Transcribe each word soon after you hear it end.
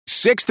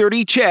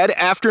6:30 CHED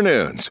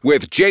Afternoons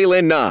with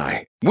Jaylen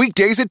Nye.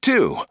 Weekdays at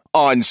 2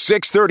 on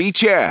 6:30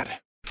 CHED.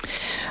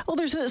 Well,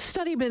 there's a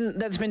study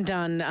that's been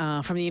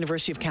done from the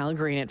University of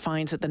Calgary, and it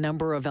finds that the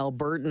number of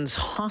Albertans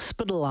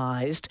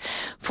hospitalized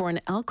for an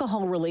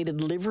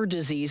alcohol-related liver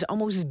disease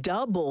almost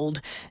doubled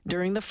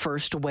during the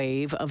first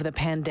wave of the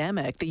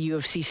pandemic. The U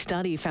of C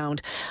study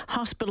found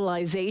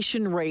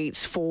hospitalization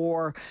rates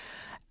for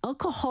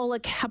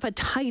alcoholic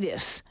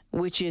hepatitis,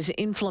 which is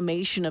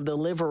inflammation of the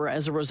liver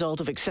as a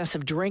result of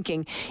excessive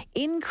drinking,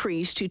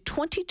 increased to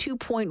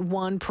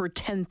 22.1 per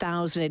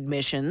 10,000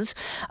 admissions,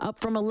 up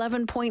from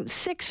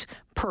 11.6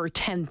 per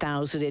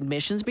 10,000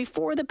 admissions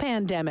before the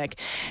pandemic.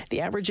 The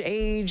average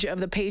age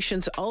of the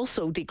patients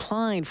also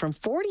declined from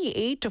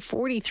 48 to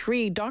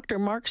 43. Dr.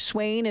 Mark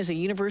Swain is a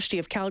University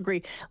of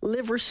Calgary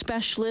liver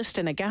specialist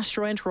and a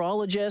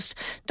gastroenterologist.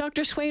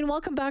 Dr. Swain,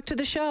 welcome back to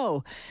the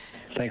show.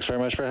 Thanks very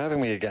much for having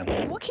me again.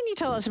 What can you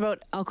tell us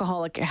about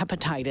alcoholic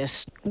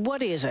hepatitis?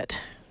 What is it?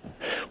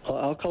 Well,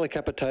 alcoholic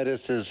hepatitis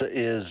is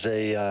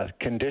a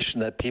condition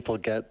that people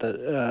get that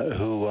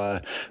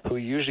who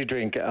usually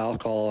drink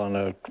alcohol on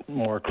a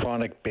more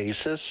chronic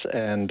basis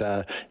and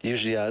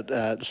usually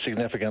at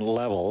significant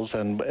levels.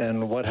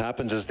 And what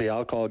happens is the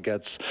alcohol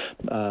gets,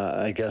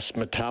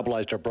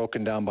 metabolized or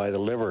broken down by the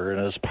liver,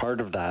 and as part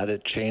of that,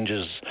 it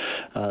changes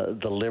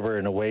the liver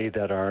in a way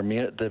that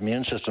the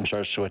immune system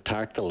starts to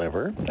attack the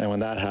liver. And when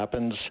that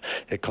happens,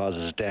 it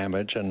causes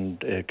damage,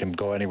 and it can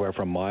go anywhere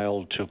from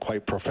mild to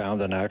quite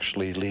profound and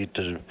actually lead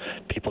to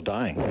people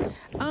dying.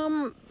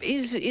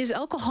 Is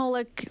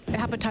alcoholic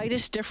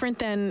hepatitis different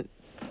than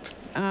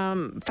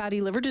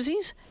fatty liver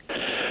disease?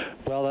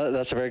 Well,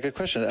 that's a very good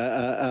question.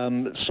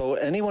 So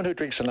anyone who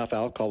drinks enough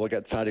alcohol will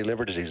get fatty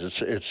liver disease.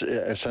 It's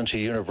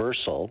essentially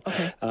universal.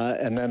 Okay.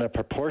 And then a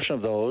proportion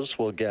of those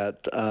will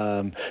get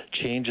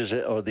changes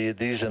or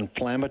these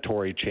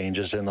inflammatory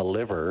changes in the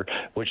liver,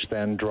 which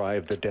then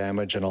drive the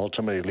damage and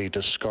ultimately lead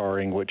to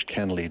scarring, which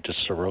can lead to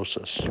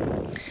cirrhosis.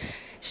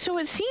 So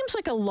it seems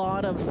like a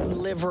lot of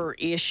liver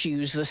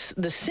issues,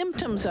 the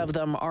symptoms of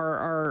them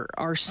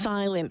are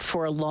silent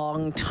for a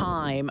long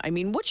time. I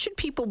mean, what should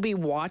people be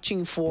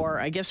watching for,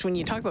 I guess, when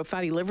you talk about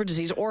fatty liver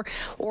disease or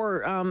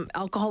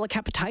alcoholic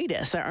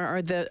hepatitis?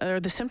 Are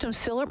the symptoms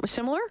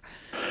similar?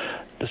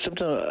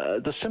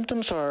 The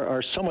symptoms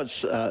are somewhat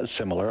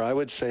similar. I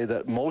would say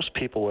that most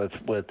people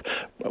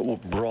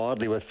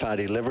broadly with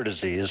fatty liver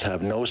disease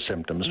have no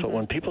symptoms, but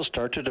when people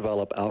start to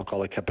develop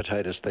alcoholic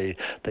hepatitis,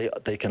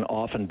 they can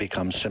often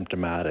become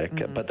symptomatic.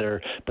 But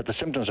the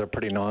symptoms are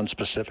pretty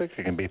non-specific.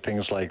 It can be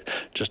things like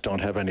just don't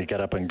have any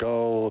get up and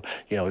go,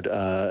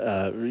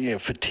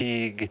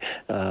 fatigue.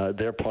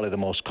 They're probably the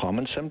most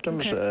common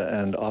symptoms,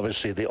 and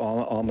obviously the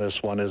ominous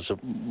one is,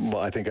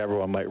 I think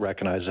everyone might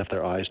recognize if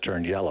their eyes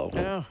turn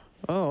yellow.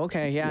 Oh,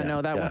 okay. Yeah, no,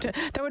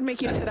 that would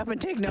make you sit up and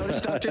take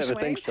notice, Dr. Swain.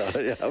 I think so,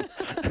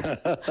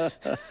 yeah.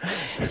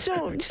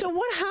 So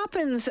what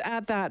happens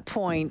at that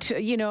point,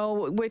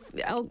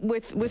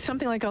 with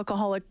something like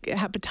alcoholic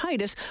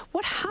hepatitis?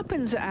 What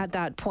happens at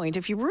that point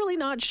if you're really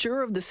not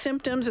sure of the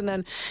symptoms and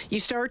then you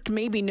start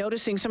maybe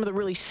noticing some of the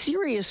really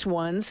serious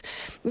ones,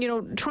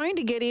 trying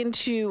to get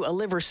into a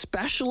liver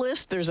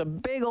specialist? There's a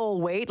big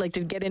old wait, to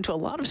get into a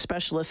lot of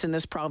specialists in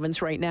this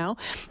province right now.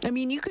 I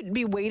mean, you could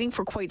be waiting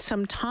for quite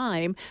some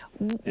time.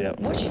 Yeah.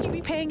 What should you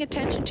be paying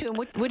attention to, and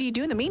what do you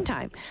do in the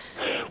meantime?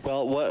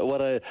 Well,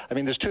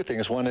 there's two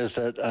things. One is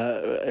that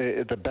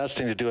the best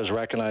thing to do is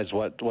recognize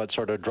what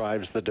sort of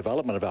drives the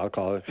development of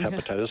alcoholic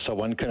hepatitis, so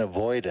one can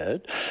avoid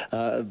it.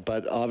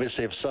 But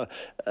obviously,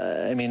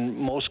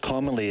 most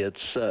commonly it's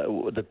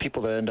the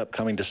people that end up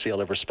coming to see a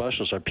liver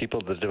specialist are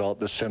people that develop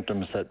the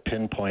symptoms that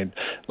pinpoint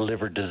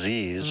liver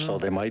disease. So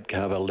they might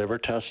have a liver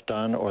test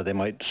done, or they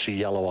might see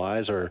yellow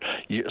eyes or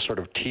sort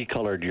of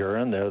tea-colored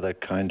urine. They're the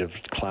kind of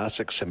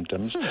classic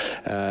symptoms,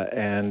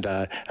 and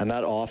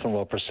that often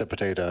will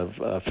precipitate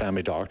a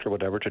family doctor,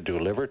 whatever, to do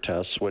liver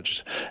tests.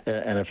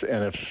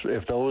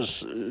 If those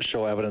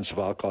show evidence of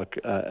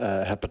alcoholic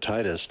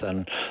hepatitis,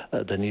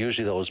 then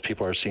usually those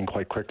people are seen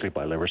quite quickly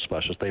by liver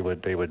specialists. They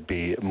would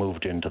be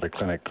moved into the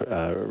clinic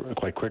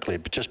quite quickly,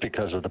 just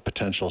because of the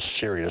potential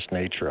serious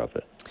nature of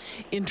it.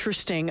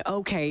 Interesting.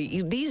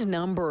 Okay, these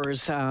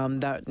numbers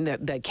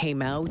that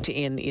came out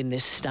in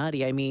this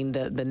study. I mean,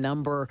 the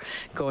number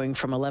going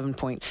from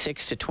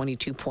 11.6 to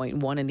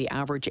 22.1, and the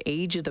average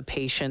age of the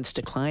patients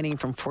declining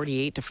from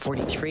 48 to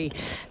 43.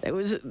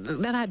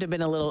 That had to have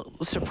been a little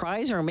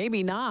surprise, or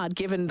maybe not,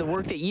 given the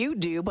work that you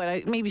do,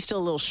 but maybe still a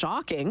little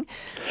shocking.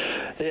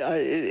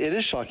 It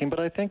is shocking, but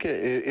I think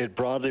it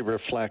broadly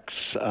reflects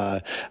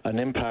an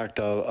impact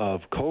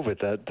of COVID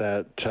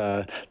that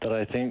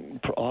I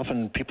think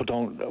often people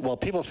don't. Well,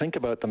 people think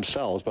about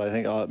themselves, but I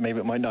think maybe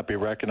it might not be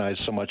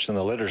recognized so much in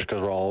the literature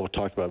because we're all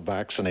talking about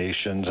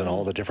vaccinations and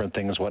all the different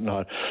things,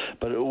 whatnot.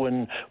 But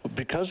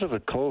because of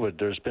COVID,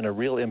 there's been a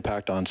real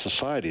impact on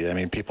society. I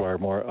mean, people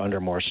are under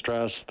more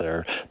stress.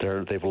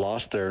 They've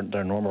lost their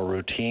normal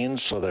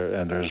routines,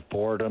 and there's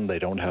boredom. They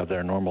don't have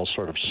their normal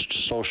sort of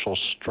social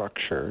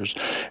structures,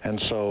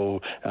 and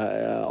so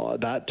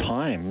that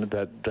time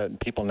that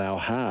people now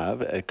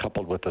have,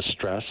 coupled with the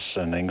stress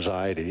and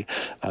anxiety,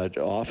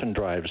 often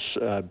drives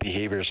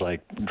behaviors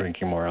like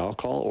drinking more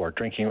alcohol or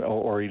drinking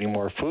or eating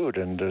more food.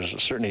 And there's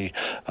certainly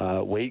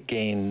weight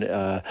gain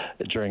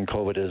during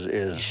COVID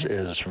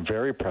is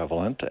very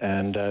prevalent,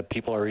 and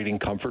people are eating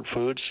comfort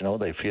foods.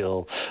 They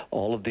feel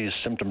all of these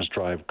symptoms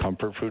drive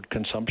comfort food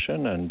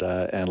consumption, and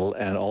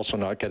also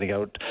not getting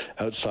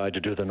outside to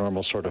do the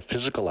normal sort of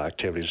physical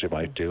activities you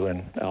might do.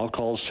 And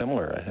alcohol is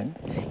similar, I think.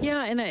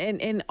 Yeah,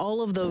 and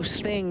all of those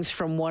things,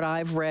 from what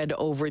I've read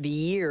over the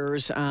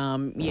years,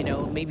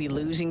 maybe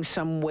losing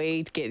some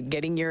weight,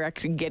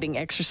 getting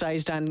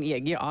exercise done,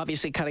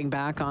 obviously cutting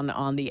back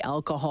on the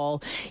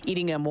alcohol,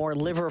 eating a more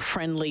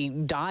liver-friendly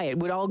diet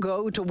would all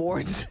go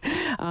towards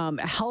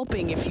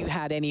helping if you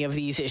had any of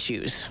these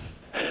issues.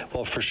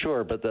 Well, for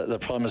sure, but the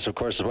problem is, of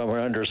course, when we're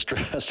under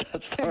stress,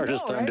 that's the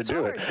hardest time to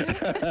do it.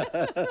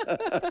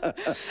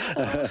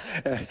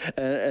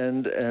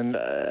 and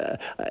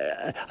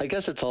I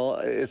guess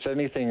it's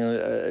anything.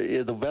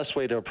 The best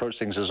way to approach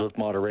things is with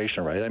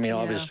moderation, right? I mean,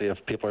 obviously, if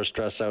people are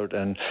stressed out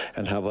and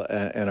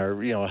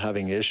are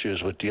having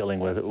issues with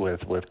dealing with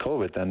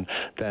COVID,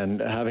 then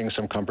having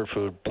some comfort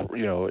food,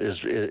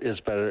 is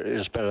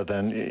better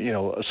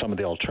than some of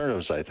the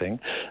alternatives, I think.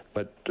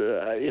 But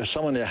if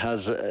someone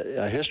has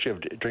a history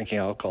of drinking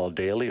alcohol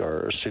daily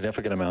or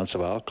significant amounts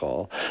of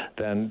alcohol,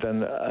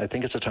 then I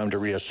think it's a time to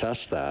reassess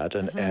that,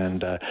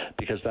 and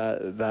because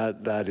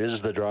that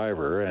is the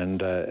driver,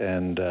 and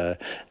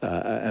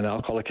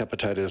alcoholic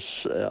hepatitis,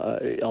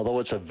 although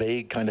it's a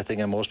vague kind of thing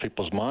in most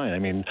people's mind, I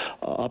mean,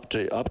 up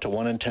to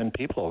 1 in 10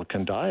 people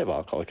can die of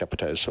alcoholic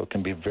hepatitis, so it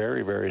can be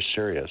very, very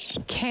serious.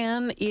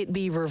 Can it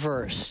be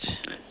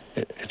reversed?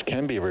 It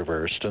can be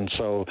reversed, and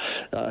so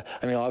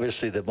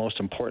obviously the most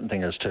important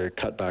thing is to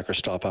cut back or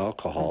stop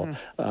alcohol.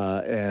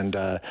 And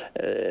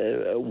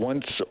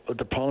once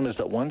the problem is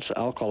that once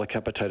alcoholic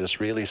hepatitis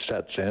really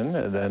sets in,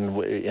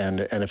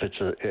 and if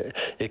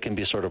it can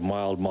be sort of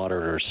mild,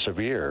 moderate, or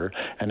severe,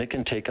 and it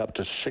can take up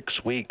to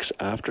 6 weeks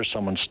after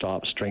someone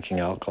stops drinking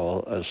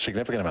alcohol,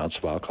 significant amounts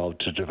of alcohol,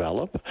 to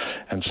develop.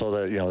 And so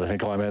that they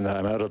think,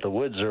 I'm out of the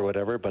woods or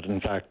whatever, but in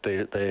fact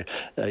they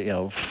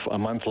a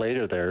month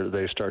later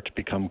they start to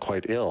become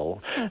quite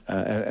ill,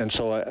 and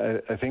so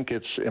I think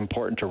it's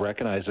important to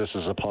recognize this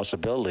as a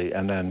possibility,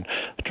 and then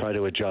try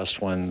to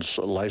adjust one's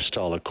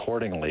lifestyle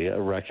accordingly,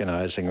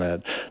 recognizing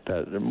that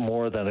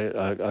more than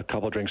a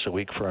couple drinks a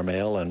week for a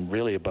male, and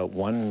really about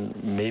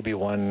maybe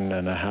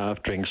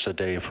 1.5 drinks a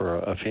day for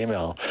a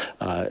female.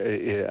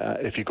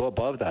 If you go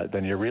above that,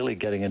 then you're really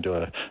getting into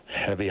a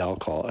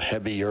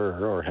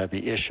heavier or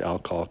heavy-ish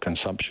alcohol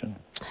consumption.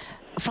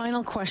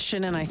 Final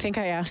question, and I think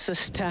I asked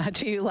this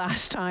to you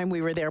last time we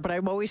were there, but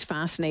I'm always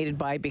fascinated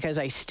by it because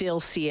I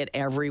still see it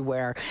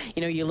everywhere.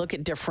 You look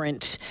at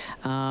different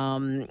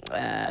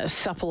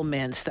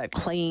supplements that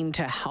claim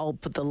to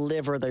help the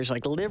liver. There's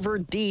like liver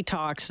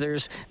detox,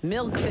 there's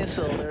milk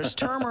thistle, there's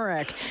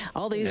turmeric,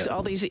 all these.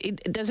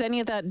 Does any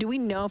of that, do we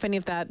know if any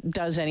of that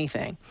does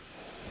anything?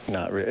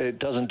 Not really. It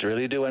doesn't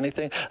really do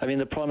anything. I mean,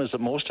 the problem is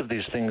that most of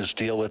these things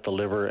deal with the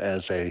liver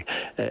as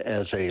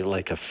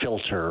like a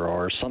filter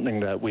or something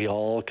that we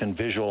all can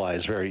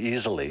visualize very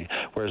easily,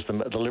 whereas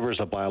the liver is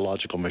a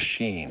biological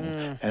machine,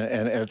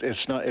 and it's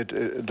not.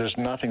 There's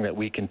nothing that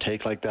we can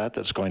take like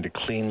that's going to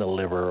clean the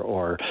liver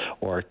or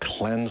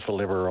cleanse the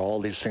liver. All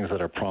these things that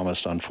are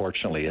promised,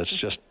 unfortunately, it's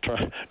just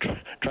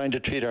trying to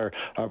treat our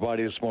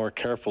bodies more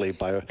carefully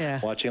by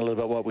watching a little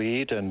bit what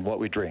we eat and what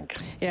we drink.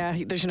 Yeah,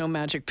 there's no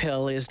magic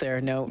pill, is there?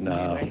 No.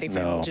 I think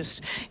we all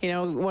just,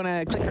 want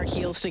to click our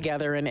heels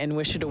together and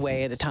wish it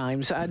away at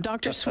times.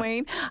 Dr.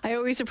 Swain, I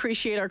always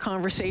appreciate our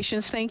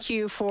conversations. Thank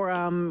you for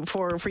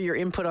your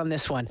input on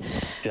this one.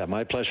 Yeah,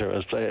 my pleasure.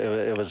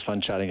 It was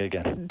fun chatting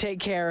again. Take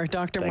care.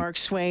 Dr. Thanks. Mark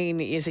Swain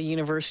is a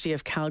University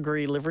of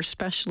Calgary liver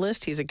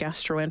specialist. He's a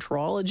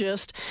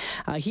gastroenterologist.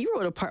 He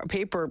wrote a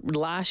paper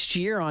last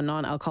year on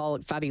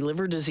non-alcoholic fatty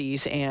liver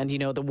disease and,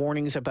 the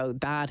warnings about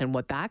that and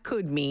what that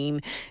could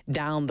mean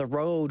down the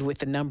road with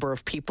the number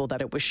of people that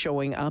it was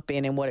showing up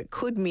in and what it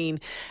could mean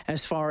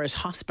as far as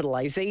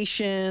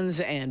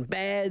hospitalizations and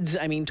beds.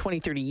 I mean, 20,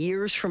 30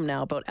 years from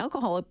now. About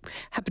alcoholic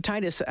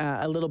hepatitis,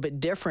 a little bit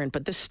different.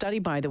 But this study,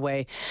 by the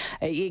way,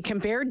 it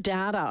compared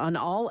data on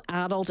all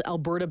adult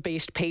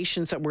Alberta-based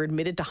patients that were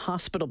admitted to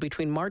hospital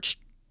between March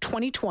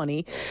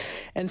 2020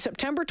 and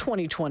September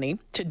 2020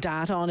 to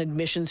data on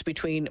admissions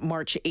between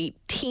March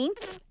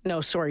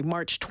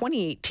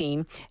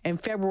 2018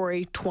 and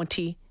February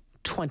 2020.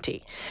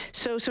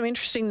 So some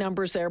interesting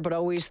numbers there, but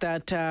always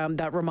that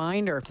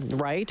reminder,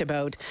 right,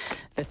 about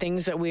the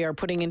things that we are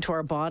putting into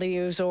our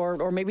bodies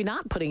or maybe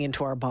not putting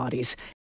into our bodies.